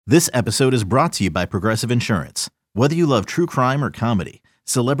This episode is brought to you by Progressive Insurance. Whether you love true crime or comedy,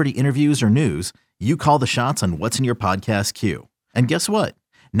 celebrity interviews or news, you call the shots on what's in your podcast queue. And guess what?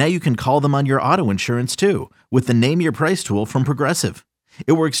 Now you can call them on your auto insurance too with the Name Your Price tool from Progressive.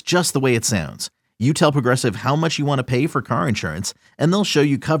 It works just the way it sounds. You tell Progressive how much you want to pay for car insurance, and they'll show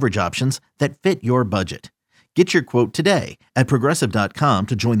you coverage options that fit your budget. Get your quote today at Progressive.com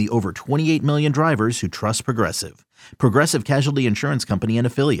to join the over 28 million drivers who trust Progressive. Progressive Casualty Insurance Company and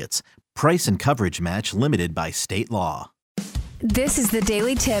Affiliates. Price and coverage match limited by state law. This is the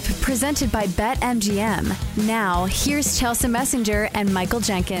Daily Tip presented by BetMGM. Now, here's Chelsea Messenger and Michael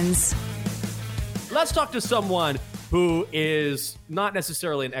Jenkins. Let's talk to someone who is not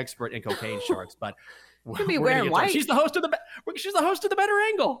necessarily an expert in cocaine sharks, but could be wearing white. She's the host of the Better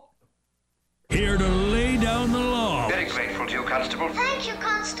Angle. Here to lay down the law. Very grateful to you, Constable. Thank you,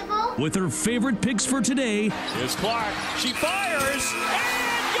 Constable. With her favorite picks for today. Here's Clark. She fires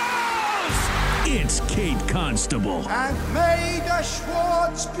and goes! It's Kate Constable. And may the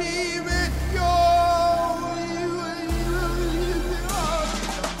Schwartz be with you. All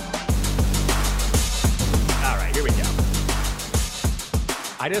right, here we go.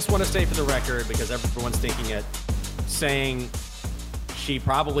 I just want to say for the record, because everyone's thinking it, saying she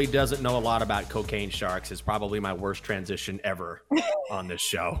probably doesn't know a lot about cocaine sharks is probably my worst transition ever on this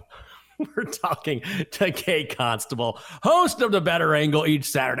show. We're talking to Kate Constable, host of the Better Angle each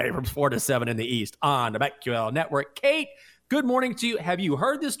Saturday from 4 to 7 in the East on the BetQL Network. Kate, good morning to you. Have you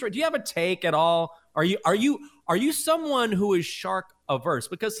heard this story? Do you have a take at all? Are you someone who is shark averse?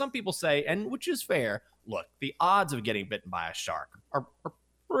 Because some people say, and which is fair, look, the odds of getting bitten by a shark are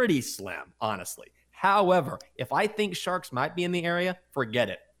pretty slim, honestly. However, if I think sharks might be in the area, forget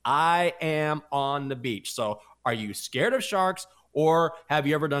it. I am on the beach. So are you scared of sharks, or have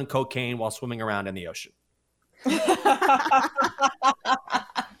you ever done cocaine while swimming around in the ocean?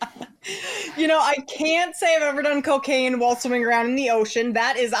 You know, I can't say I've ever done cocaine while swimming around in the ocean.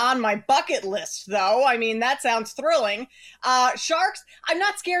 That is on my bucket list, though. I mean, that sounds thrilling. Sharks, I'm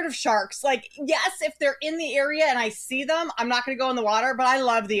not scared of sharks. Like, yes, if they're in the area and I see them, I'm not going to go in the water, but I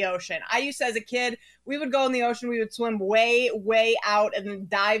love the ocean. I used to, as a kid, we would go in the ocean, we would swim way, way out and then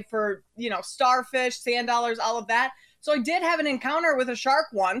dive for, starfish, sand dollars, all of that. So I did have an encounter with a shark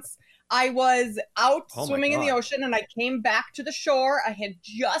once. I was out swimming in the ocean and I came back to the shore. I had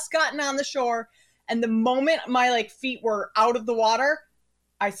just gotten on the shore, and the moment my feet were out of the water,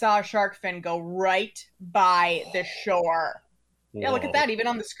 I saw a shark fin go right by the shore. Whoa. Yeah, look at that. Even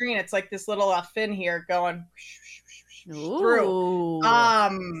on the screen, it's like this little fin here going through.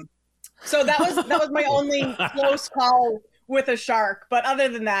 So that was my only close call with a shark. But other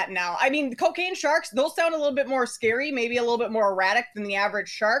than that, no. I mean, cocaine sharks, those sound a little bit more scary, maybe a little bit more erratic than the average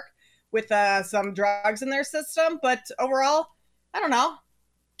shark, with some drugs in their system. But overall, I don't know.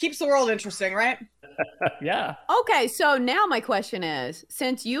 Keeps the world interesting, right? Yeah. Okay, so now my question is,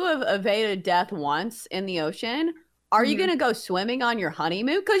 since you have evaded death once in the ocean, are you going to go swimming on your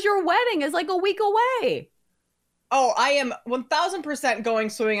honeymoon? Because your wedding is like a week away. Oh, I am 1,000% going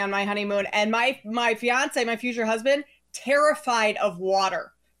swimming on my honeymoon. And my fiance, my future husband, terrified of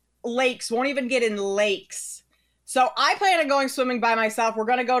water. Lakes, won't even get in lakes. So I plan on going swimming by myself. We're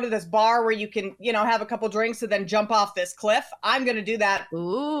going to go to this bar where you can, have a couple drinks and then jump off this cliff. I'm going to do that.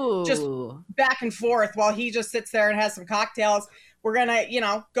 Ooh. Just back and forth while he just sits there and has some cocktails. We're going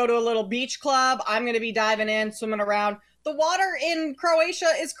to, go to a little beach club. I'm going to be diving in, swimming around. The water in Croatia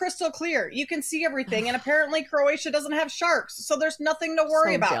is crystal clear. You can see everything. And apparently Croatia doesn't have sharks. So there's nothing to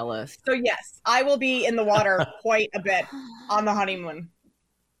worry about. Jealous. So yes, I will be in the water quite a bit on the honeymoon.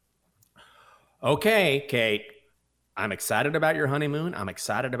 Okay, Kate. I'm excited about your honeymoon. I'm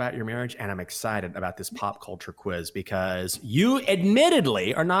excited about your marriage. And I'm excited about this pop culture quiz because you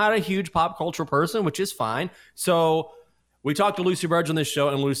admittedly are not a huge pop culture person, which is fine. So we talked to Lucy Burge on this show,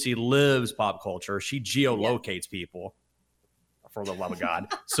 and Lucy lives pop culture. She geolocates people, for the love of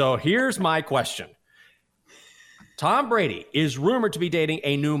God. So here's my question. Tom Brady is rumored to be dating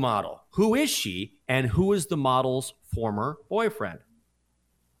a new model. Who is she, and who is the model's former boyfriend?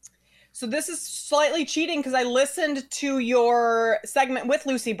 So this is slightly cheating because I listened to your segment with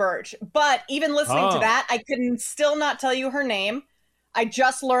Lucy Burge. But even listening to that, I can still not tell you her name. I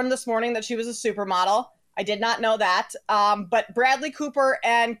just learned this morning that she was a supermodel. I did not know that. But Bradley Cooper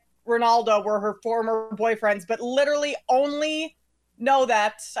and Ronaldo were her former boyfriends, but literally only know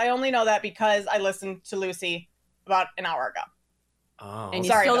that. I only know that because I listened to Lucy about an hour ago. Oh, and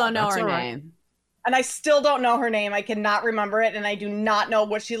you still don't know her name. And I still don't know her name. I cannot remember it, and I do not know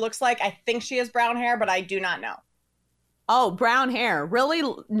what she looks like. I think she has brown hair, but I do not know. Oh, brown hair really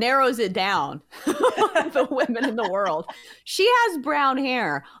narrows it down. The women in the world. She has brown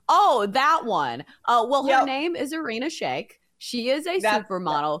hair. Oh, that one. Well, her name is Irina Shayk. She is a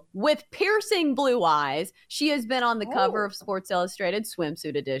supermodel with piercing blue eyes. She has been on the cover of Sports Illustrated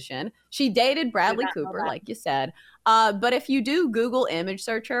swimsuit edition. She dated Bradley Cooper, like you said. But if you do Google image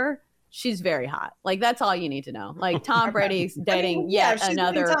search her, she's very hot. Like, that's all you need to know. Like, Tom Brady's dating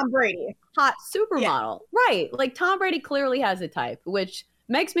another Tom Brady. hot supermodel. Right. Like, Tom Brady clearly has a type, which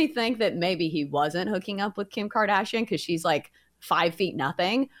makes me think that maybe he wasn't hooking up with Kim Kardashian because she's like 5 feet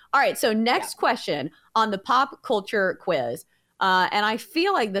nothing. All right. So next question on the pop culture quiz. And I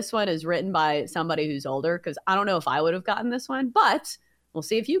feel like this one is written by somebody who's older because I don't know if I would have gotten this one, but we'll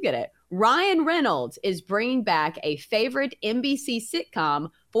see if you get it. Ryan Reynolds is bringing back a favorite NBC sitcom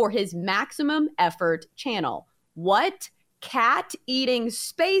for his Maximum Effort channel. What cat-eating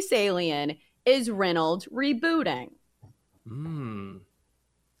space alien is Reynolds rebooting?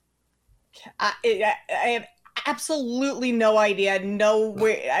 I have absolutely no idea. I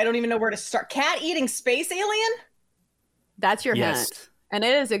don't even know where to start. Cat-eating space alien? That's your hint. And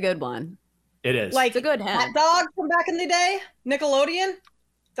it is a good one. It is. Like it's a good hint. Hot Dog from back in the day? Nickelodeon?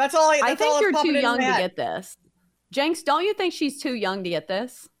 That's all I think you're too young to get this. Jenks, don't you think she's too young to get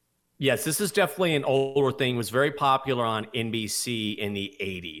this? Yes, this is definitely an older thing. It was very popular on NBC in the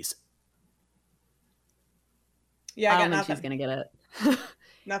 80s. Yeah, I don't think she's going to get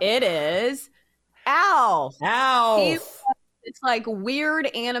it. It is Alf. Alf. It's like weird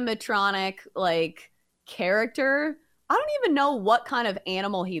animatronic like character. I don't even know what kind of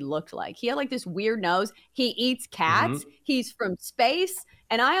animal he looked like. He had like this weird nose. He eats cats. He's from space.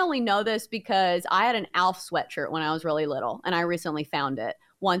 And I only know this because I had an Alf sweatshirt when I was really little. And I recently found it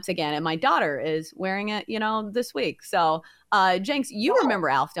once again. And my daughter is wearing it, this week. So, Jenks, you remember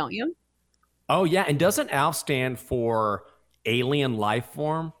Alf, don't you? Oh, yeah. And doesn't Alf stand for alien life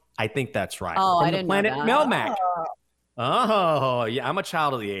form? I think that's right. Oh, From I the didn't planet know that. Melmac. Oh, yeah. I'm a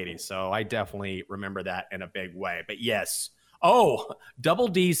child of the 80s, so I definitely remember that in a big way. But yes. Oh, Double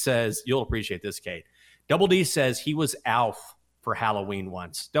D says, you'll appreciate this, Kate. Double D says he was Alf for Halloween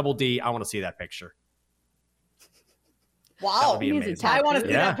once. Double D, I want to see that picture. Wow. That would be amazing. I want to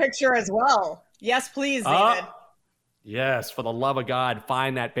see that picture as well. Yes, please, David. Yes, for the love of God,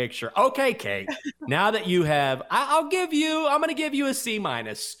 find that picture. Okay, Kate. Now that you have, I'm going to give you a C-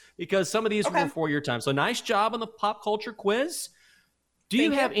 because some of these were before your time. So nice job on the pop culture quiz. Do you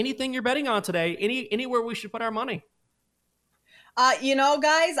have anything you're betting on today? Anywhere we should put our money?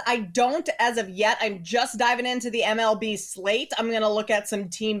 Guys, I don't as of yet. I'm just diving into the MLB slate. I'm going to look at some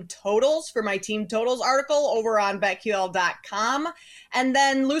team totals for my team totals article over on BetQL.com. And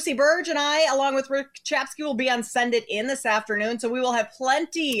then Lucy Burge and I, along with Rick Chapsky, will be on Send It In this afternoon. So we will have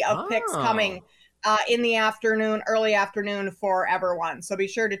plenty of picks coming in the afternoon, early afternoon for everyone. So be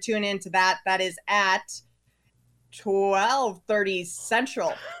sure to tune into that. That is at 12:30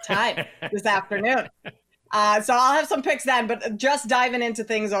 Central time this afternoon. So I'll have some picks then, but just diving into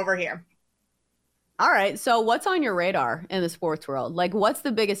things over here. All right. So what's on your radar in the sports world? Like, what's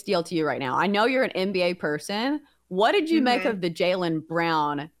the biggest deal to you right now? I know you're an NBA person. What did you make of the Jaylen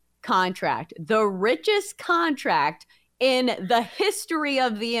Brown contract? The richest contract in the history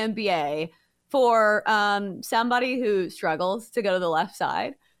of the NBA for somebody who struggles to go to the left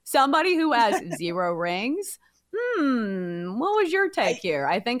side, somebody who has 0 rings. What was your take here?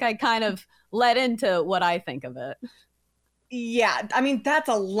 I think I kind of led into what I think of it. Yeah, I mean, that's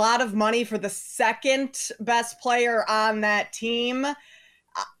a lot of money for the second best player on that team.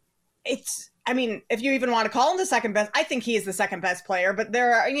 If you even want to call him the second best, I think he is the second best player, but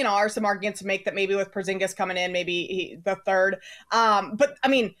there are some arguments to make that maybe with Porzingis coming in, maybe the third. But I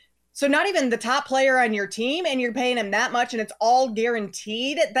mean, so not even the top player on your team and you're paying him that much and it's all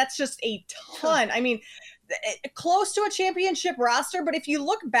guaranteed. That's just a ton. I mean, close to a championship roster, but if you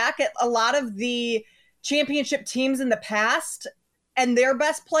look back at a lot of the championship teams in the past and their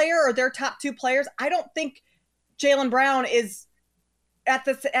best player or their top 2 players, I don't think Jaylen Brown is at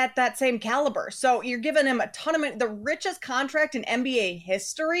that same caliber. So you're giving him a ton of money, the richest contract in NBA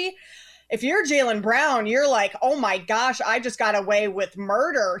history. If you're Jaylen Brown, you're like, oh my gosh, I just got away with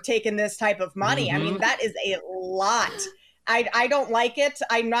murder taking this type of money. I mean, that is a lot. I don't like it.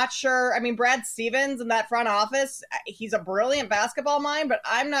 I'm not sure. I mean, Brad Stevens in that front office, he's a brilliant basketball mind, but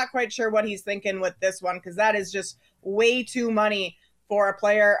I'm not quite sure what he's thinking with this one because that is just way too money for a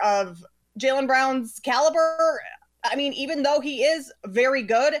player of Jaylen Brown's caliber. I mean, even though he is very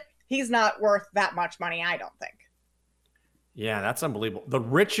good, he's not worth that much money, I don't think. Yeah, that's unbelievable. The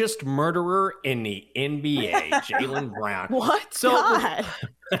richest murderer in the NBA, Jaylen Brown. What? So, God.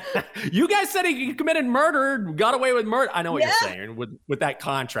 You guys said he committed murder, got away with murder. I know what you're saying with that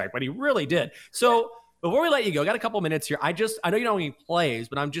contract, but he really did. So before we let you go, got a couple minutes here. I know you know he plays,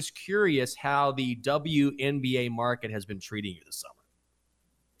 but I'm just curious how the WNBA market has been treating you this summer.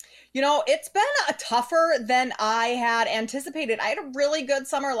 You know, it's been a tougher than I had anticipated. I had a really good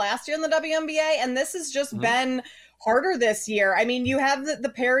summer last year in the WNBA, and this has just been harder this year. I mean, you have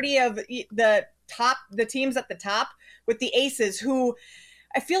the parity of the teams at the top with the Aces, who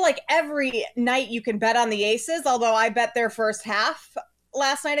I feel like every night you can bet on the Aces, although I bet their first half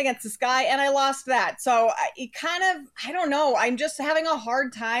last night against the Sky, and I lost that. So I don't know. I'm just having a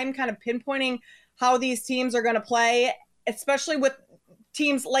hard time kind of pinpointing how these teams are going to play, especially with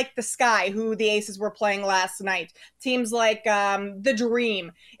teams like the Sky, who the Aces were playing last night. Teams like the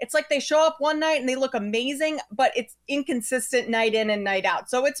Dream. It's like they show up one night and they look amazing, but it's inconsistent night in and night out.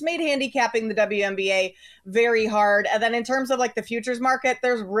 So it's made handicapping the WNBA very hard. And then in terms of like the futures market,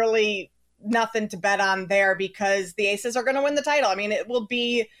 there's really nothing to bet on there because the Aces are going to win the title. I mean, it will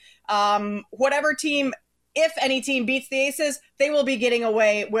be whatever team, if any team beats the Aces, they will be getting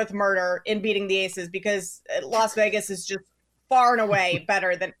away with murder in beating the Aces because Las Vegas is just far and away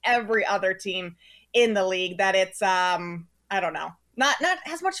better than every other team in the league. That it's I don't know, not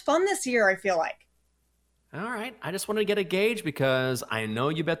as much fun this year, I feel like. All right. I just wanted to get a gauge because I know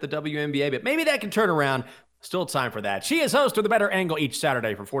you bet the WNBA, but maybe that can turn around. Still time for that. She is host of The Better Angle each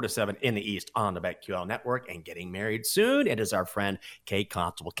Saturday from 4 to 7 in the East on the BetQL Network, and getting married soon. It is our friend Kate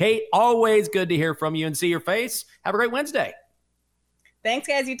Constable. Kate, always good to hear from you and see your face. Have a great Wednesday. Thanks,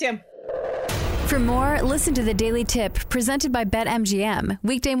 guys. You too. For more, listen to the Daily Tip presented by BetMGM.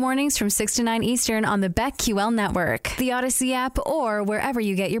 Weekday mornings from 6 to 9 Eastern on the BetQL Network, the Odyssey app, or wherever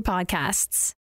you get your podcasts.